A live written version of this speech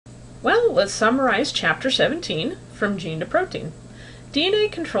Well, let's summarize Chapter 17, From Gene to Protein.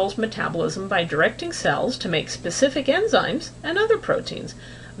 DNA controls metabolism by directing cells to make specific enzymes and other proteins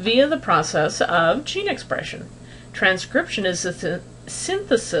via the process of gene expression. Transcription is the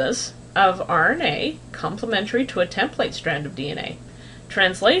synthesis of RNA complementary to a template strand of DNA.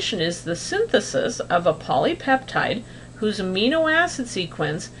 Translation is the synthesis of a polypeptide whose amino acid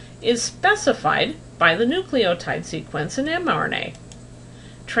sequence is specified by the nucleotide sequence in mRNA.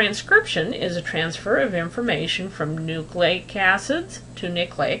 Transcription is a transfer of information from nucleic acids to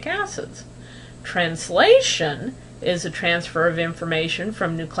nucleic acids. Translation is a transfer of information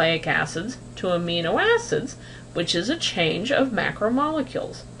from nucleic acids to amino acids, which is a change of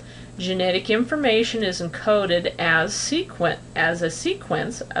macromolecules. Genetic information is encoded as a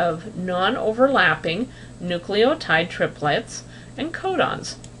sequence of non-overlapping nucleotide triplets and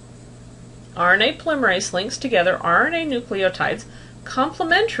codons. RNA polymerase links together RNA nucleotides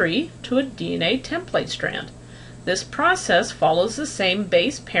complementary to a DNA template strand. This process follows the same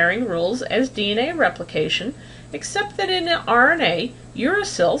base pairing rules as DNA replication, except that in RNA,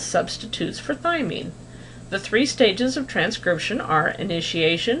 uracil substitutes for thymine. The three stages of transcription are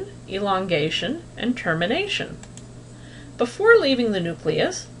initiation, elongation, and termination. Before leaving the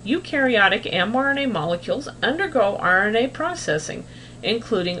nucleus, eukaryotic mRNA molecules undergo RNA processing,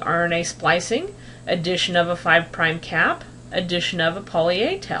 including RNA splicing, addition of a 5' cap, addition of a poly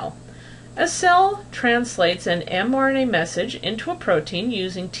A tail. A cell translates an mRNA message into a protein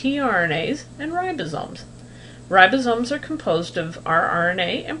using tRNAs and ribosomes. Ribosomes are composed of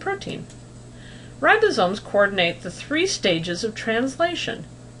rRNA and protein. Ribosomes coordinate the three stages of translation: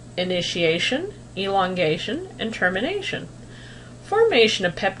 initiation, elongation, and termination. Formation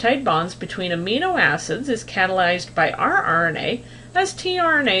of peptide bonds between amino acids is catalyzed by rRNA as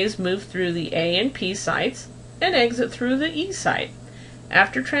tRNAs move through the A and P sites and exit through the E site.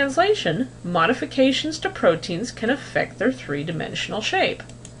 After translation, modifications to proteins can affect their three-dimensional shape.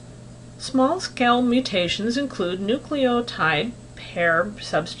 Small-scale mutations include nucleotide pair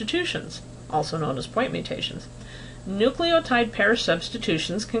substitutions, also known as point mutations. Nucleotide pair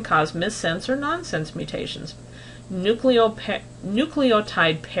substitutions can cause missense or nonsense mutations. Nucleotide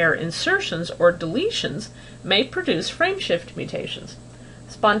pair insertions or deletions may produce frameshift mutations.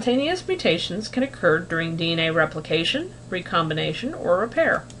 Spontaneous mutations can occur during DNA replication, recombination, or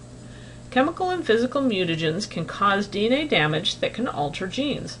repair. Chemical and physical mutagens can cause DNA damage that can alter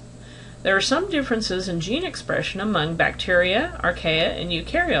genes. There are some differences in gene expression among bacteria, archaea, and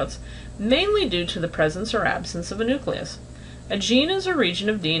eukaryotes, mainly due to the presence or absence of a nucleus. A gene is a region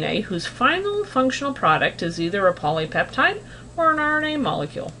of DNA whose final functional product is either a polypeptide or an RNA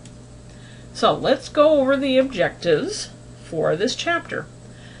molecule. So let's go over the objectives for this chapter.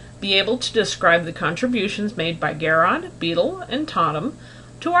 Be able to describe the contributions made by Garrod, Beadle, and Totem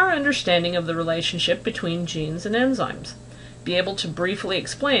to our understanding of the relationship between genes and enzymes. Be able to briefly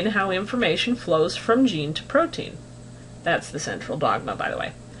explain how information flows from gene to protein. That's the central dogma, by the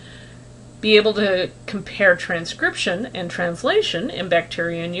way. Be able to compare transcription and translation in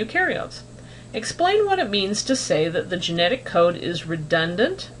bacteria and eukaryotes. Explain what it means to say that the genetic code is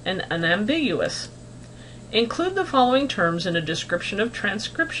redundant and unambiguous. Include the following terms in a description of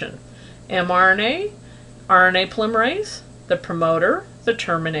transcription: mRNA, RNA polymerase, the promoter, the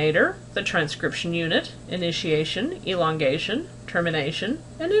terminator, the transcription unit, initiation, elongation, termination,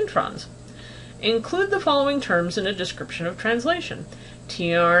 and introns. Include the following terms in a description of translation: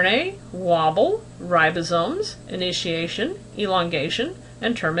 tRNA, wobble, ribosomes, initiation, elongation,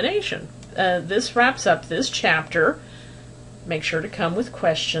 and termination. This wraps up this chapter. Make sure to come with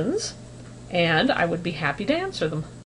questions, and I would be happy to answer them.